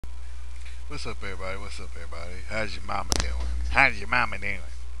What's up, everybody? What's up, everybody? How's your mama doing? How's your mama doing?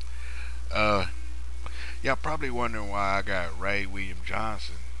 Uh, y'all probably wondering why I got Ray William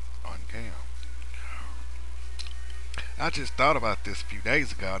Johnson on cam. I just thought about this a few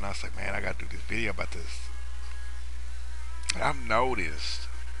days ago, and I was like, man, I gotta do this video about this. And I've noticed,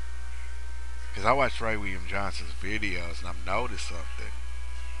 because I watched Ray William Johnson's videos, and I've noticed something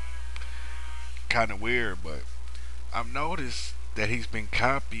kind of weird, but I've noticed that he's been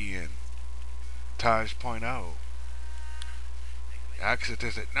copying Tosh.0. I could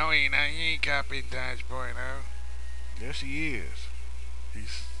have said, no, he ain't, he ain't copying Tosh.0. Yes, he is.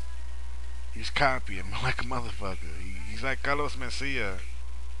 He's he's copying like a motherfucker. He's like Carlos Mencia.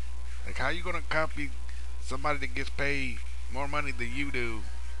 Like, how you gonna copy somebody that gets paid more money than you do,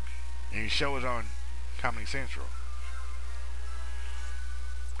 and your show is on Comedy Central?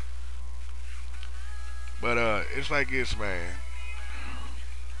 But it's like this, man.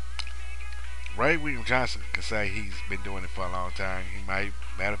 Ray William Johnson can say he's been doing it for a long time. He might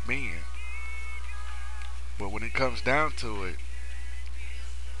have been, but when it comes down to it,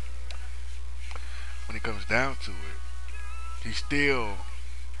 he's still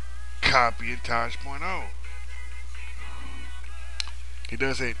copying Tosh.0. He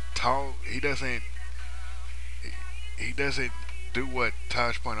doesn't talk. He doesn't do what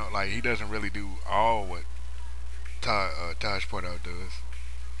Tosh.0, like, he doesn't really do all what Tosh.0 does.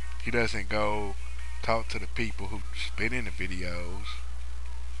 He doesn't go talk to the people who spit in the videos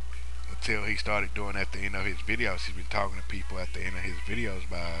until he started doing at the end of his videos. He's been talking to people at the end of his videos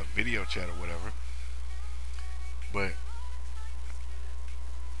by video chat or whatever. But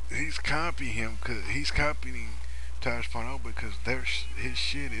he's copying Tosh.0 because his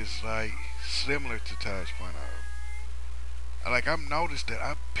shit is like similar to Tosh.0. Like, I've noticed that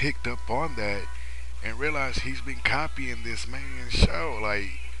I picked up on that and realized he's been copying this man's show.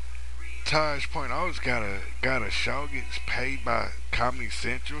 Like, Tosh.0's got a show, gets paid by Comedy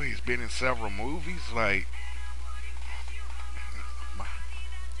Central. He's been in several movies. Like,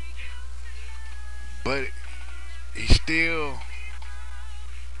 but he's still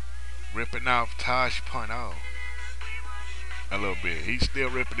ripping off Tosh.0 a little bit. He's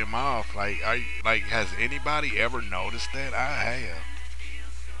still ripping him off. Like, has anybody ever noticed that? I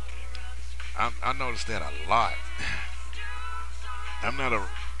have. I noticed that a lot. I'm not a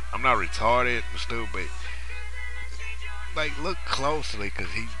I'm not retarded and stupid. Like, look closely, cause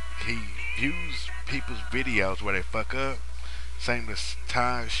he views people's videos where they fuck up. Same as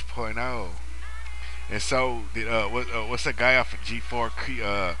Tosh.0. And so did what's that guy off of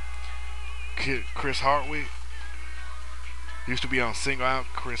G4? Chris Hardwick used to be on Single Out.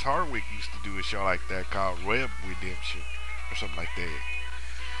 Chris Hardwick used to do a show like that called Web Redemption or something like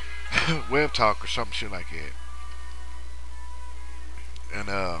that. Web Talk or some shit like that. And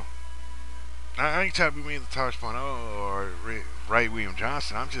I ain't trying to be mean to Tosh.0 or Ray William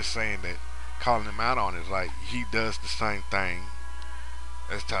Johnson. I'm just saying that calling him out on it is like he does the same thing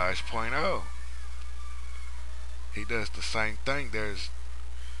as Tosh.0. He does the same thing. To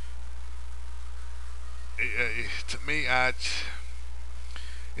me, it's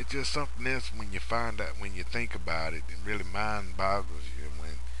just something else when you find out, when you think about it, and really mind boggles you.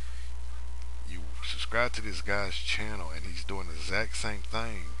 When you subscribe to this guy's channel and he's doing the exact same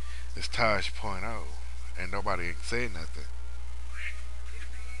thing as Tosh.0, and nobody ain't saying nothing.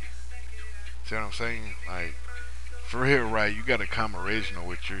 See what I'm saying? Like, for real, right? You gotta come original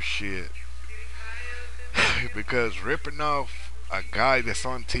with your shit. Because ripping off a guy that's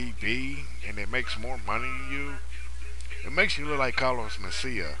on TV and it makes more money than you, it makes you look like Carlos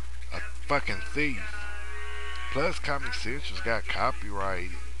Mencia, a fucking thief. Plus, Comedy Central's got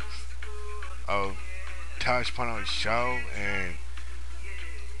copyright of Tosh.0's show, and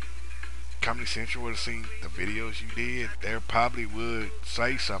Comedy Central would have seen the videos you did. They probably would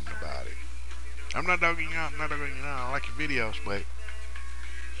say something about it. I'm not dogging you out. I like your videos, but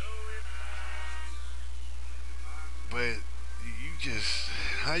you just,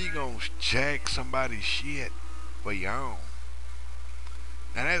 how you gonna jack somebody's shit for your own?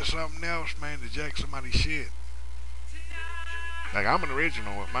 And that's something else, man, to jack somebody's shit. Like, I'm an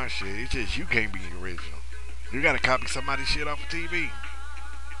original with my shit. It's just you can't be original. You gotta copy somebody's shit off of TV.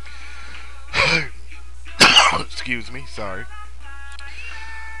 Excuse me, sorry.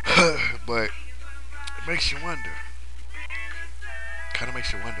 But it makes you wonder. Kinda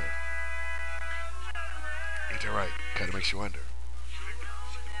makes you wonder. Ain't that right? Kinda makes you wonder.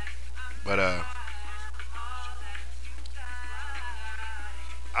 But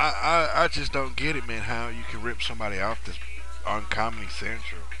I just don't get it, man, how you can rip somebody off this on Comedy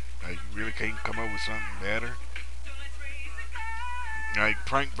Central. Like, you really can't come up with something better. Like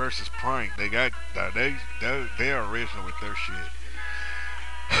prank versus prank. They got they're original with their shit.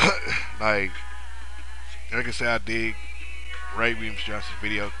 like like I said, I dig Ray Williams Johnson's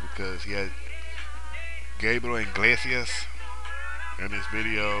videos because he had Gabriel Iglesias in his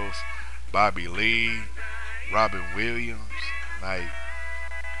videos, Bobby Lee, Robin Williams. Like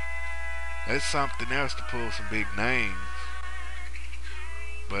that's something else to pull some big names.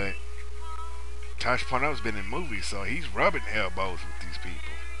 But Tosh.0's been in movies, so he's rubbing elbows with these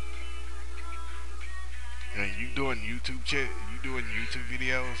people. And you doing YouTube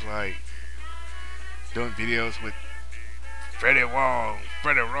videos, like doing videos with Freddie Wong.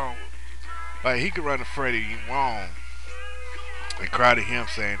 Like he could run a Freddie Wong and cry to him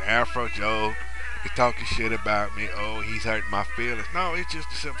saying Afro Joe is talking shit about me. Oh, he's hurting my feelings. No, it's just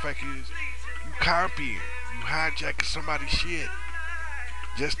the simple fact is you copying, you hijacking somebody's shit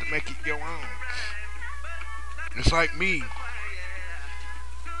just to make it your own. It's like me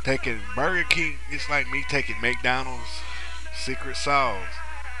taking Burger King. It's like me taking McDonald's secret sauce,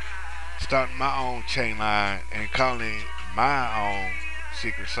 starting my own chain line and calling it my own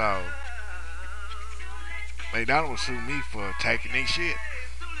secret sauce. McDonald's will sue me for taking their shit.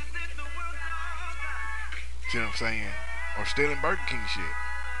 See what I'm saying? Or stealing Burger King shit.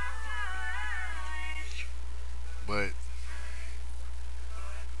 But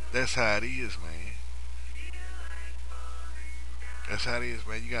that's how it is, man. That's how it is,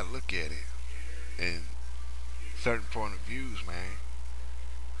 man. You gotta look at it in certain point of views, man.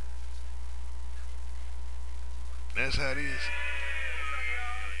 That's how it is.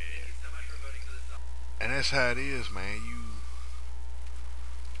 And that's how it is, man.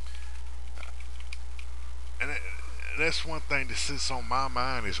 That's one thing that sits on my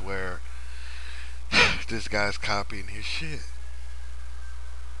mind is where this guy's copying his shit.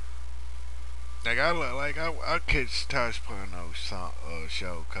 I catch Tosh.0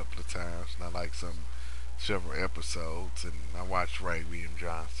 show a couple of times, and I like several episodes, and I watch Ray William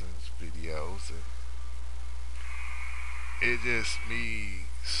Johnson's videos, and it's just me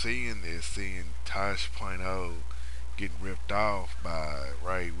seeing Tosh.0 getting ripped off by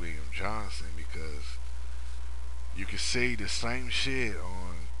Ray William Johnson because you can see the same shit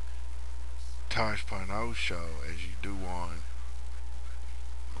on Tosh.0 show as you do on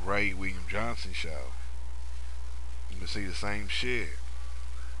Ray William Johnson show. You can see the same shit.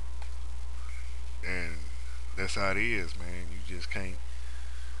 And that's how it is, man. You just can't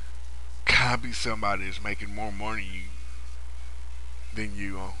copy somebody that's making more money than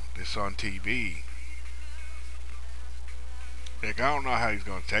you that's on TV. Like, I don't know how he's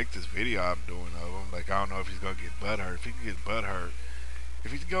gonna take this video I'm doing of him. Like, I don't know if he's gonna get butthurt. If he can get butthurt,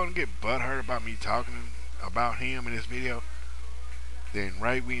 if he's gonna get butthurt about me talking about him in this video, then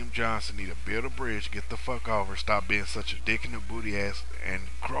Ray William Johnson need to build a bridge, get the fuck over, stop being such a dick in the booty ass, and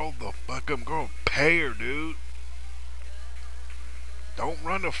grow the fuck up, grow a pair, dude. Don't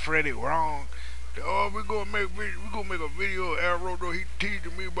run to Freddie wrong. Oh, we're gonna make a video of Arrow though he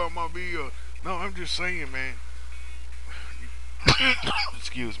teasing me about my video. No, I'm just saying, man.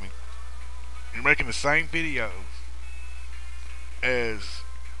 Excuse me. You're making the same videos as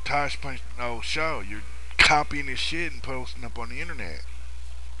Tosh.0 show. You're copying this shit and posting up on the internet.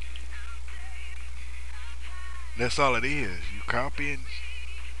 That's all it is. You copying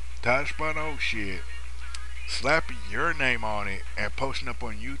Tosh.0 shit, slapping your name on it, and posting up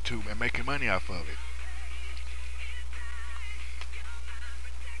on YouTube and making money off of it.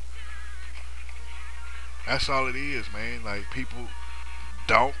 That's all it is, man. Like, people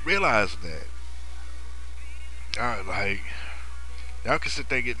don't realize that. Like, y'all can sit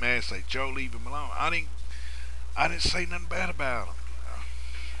there and get mad and say, Joe, leave him alone. I didn't say nothing bad about him.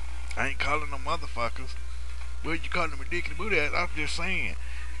 I ain't calling them motherfuckers. Well, you calling him a dick in the booty ass. I'm just saying,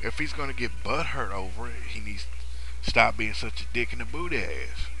 if he's gonna get butthurt over it, he needs to stop being such a dick in the booty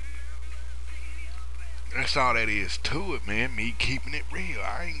ass. That's all that is to it, man. Me keeping it real.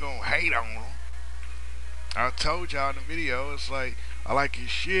 I ain't gonna hate on him. I told y'all in the video, it's like, I like his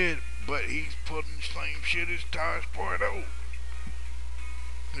shit, but he's putting the same shit as Tosh.0.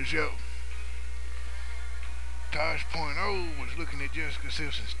 So, Tosh.0 was looking at Jessica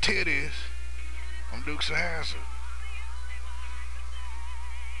Simpson's titties on Dukes of Hazzard.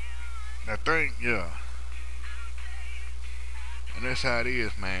 I think, yeah. And that's how it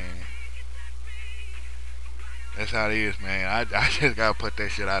is, man. That's how it is, man. I just gotta put that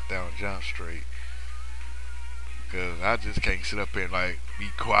shit out there on Jump Street. Cause I just can't sit up here and like be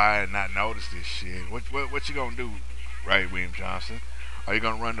quiet and not notice this shit. What you gonna do, Ray William Johnson? Are you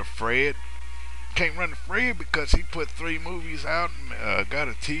gonna run to Fred? Can't run to Fred because he put 3 movies out, got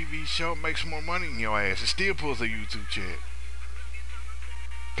a TV show, makes more money than your ass. It still pulls a YouTube check.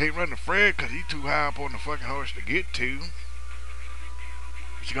 Can't run to Fred because he too high up on the fucking horse to get to.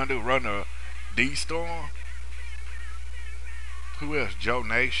 What you gonna do? Run to D-Storm? Who else? Joe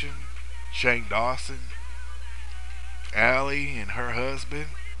Nation, Shane Dawson, Allie and her husband,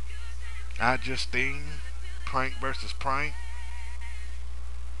 I Justine, Prank versus Prank,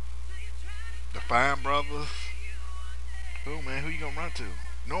 the Fine Brothers. Who, man? Who you gonna run to?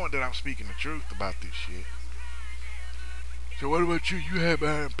 Knowing that I'm speaking the truth about this shit. So what about you? You have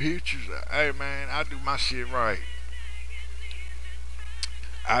behind pictures. Hey, man, I do my shit right.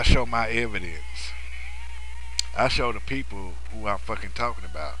 I show my evidence. I show the people who I'm fucking talking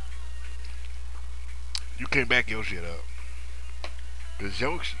about. You can't back your shit up. Because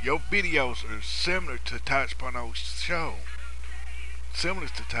your videos are similar to Tosh.0's show. Similar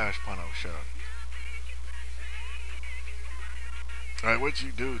to Tosh.0's show. Like, what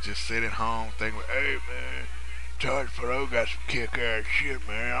you do, just sit at home thinking, hey, man, Tosh.0 got some kick-ass shit,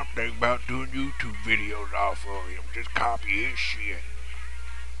 man. I'm thinking about doing YouTube videos off of him. Just copy his shit.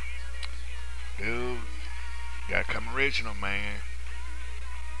 Dude, gotta come original, man.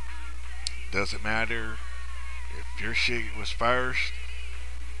 Doesn't matter if your shit was first,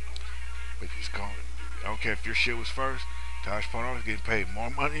 but it's going. I don't care if your shit was first. Tosh.0 is getting paid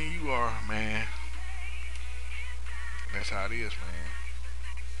more money than you are, man. That's how it is, man.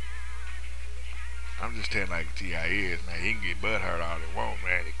 I'm just telling like T.I. is, man. He can get butthurt all he wants,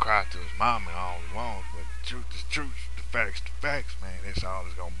 man. He cry to his mama all he wants, but the truth is truth. The facts, man. That's all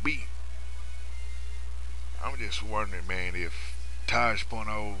it's gonna be. I'm just wondering, man, if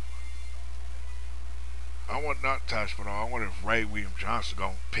Tosh.0, I want not Tosh.0, I wonder if RayWilliamsJohnson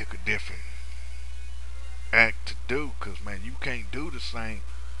gonna pick a different act to do, cause man, you can't do the same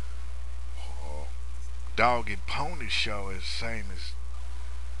dog and pony show as same as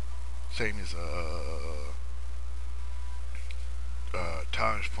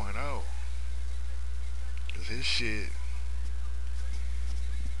Tosh.0, cause his shit,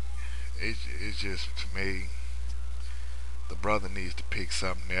 it's just, to me, the brother needs to pick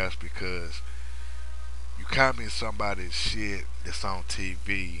something else, because you copying somebody's shit that's on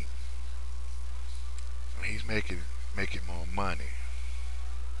TV, and he's making more money.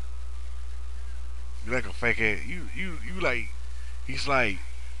 You like a fake ass. You like, he's like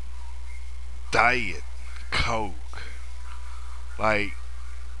Diet Coke. Like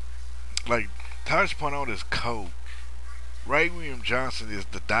Tosh.0 is Coke. RayWilliamsJohnson is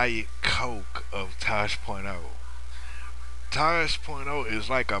the Diet Coke of Tosh.0. Tosh.0 is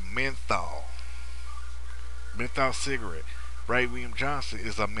like a menthol cigarette. RayWilliamsJohnson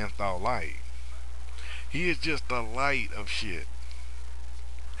is a menthol light. He is just a light of shit.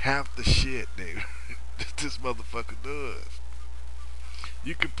 Half the shit that this motherfucker does.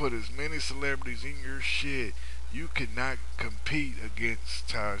 You can put as many celebrities in your shit. You cannot compete against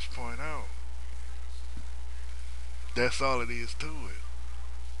Tosh.0. That's all it is to it.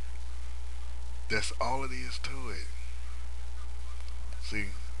 That's all it is to it. See,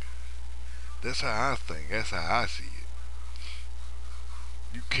 that's how I think. That's how I see it.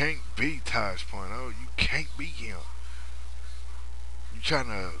 You can't beat Tosh.0. You can't beat him. You trying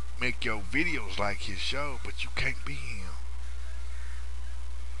to make your videos like his show, but you can't beat him.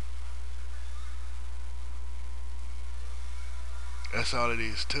 That's all it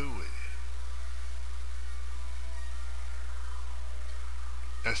is to it.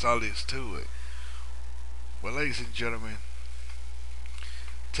 That's all there is to it. Well, ladies and gentlemen,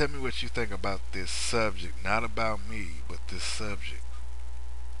 tell me what you think about this subject. Not about me, but this subject.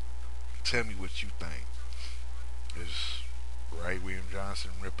 Tell me what you think. Is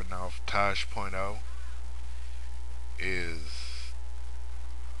RayWilliamsJohnson ripping off Tosh.0?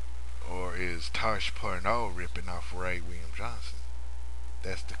 Or is Tosh.0 ripping off RayWilliamsJohnson?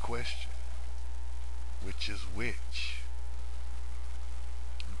 That's the question. Which is which?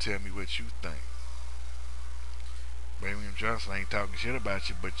 Tell me what you think. RayWilliamsJohnson ain't talking shit about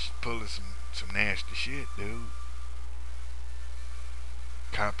you, but you pulling some nasty shit, dude.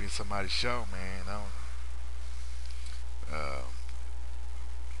 Copying somebody's show, man. I don't know.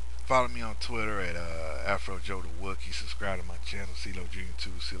 Follow me on Twitter at AfroJoe the Wookie. Subscribe to my channel, CeeLo Jr. 2,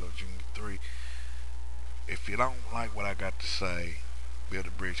 CeeLo Jr. 3. If you don't like what I got to say, build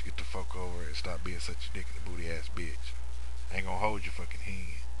a bridge, get the fuck over it, and stop being such a dick in the booty ass bitch. I ain't gonna hold your fucking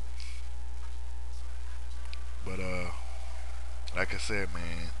hand. But like I said,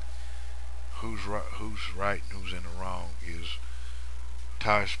 man, who's right and who's in the wrong? Is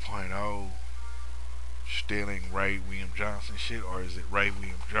Tosh.0 stealing RayWilliamsJohnson shit, or is it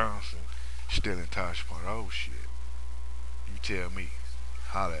RayWilliamsJohnson stealing Tosh.0 shit? You tell me.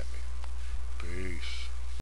 Holla at me. Peace.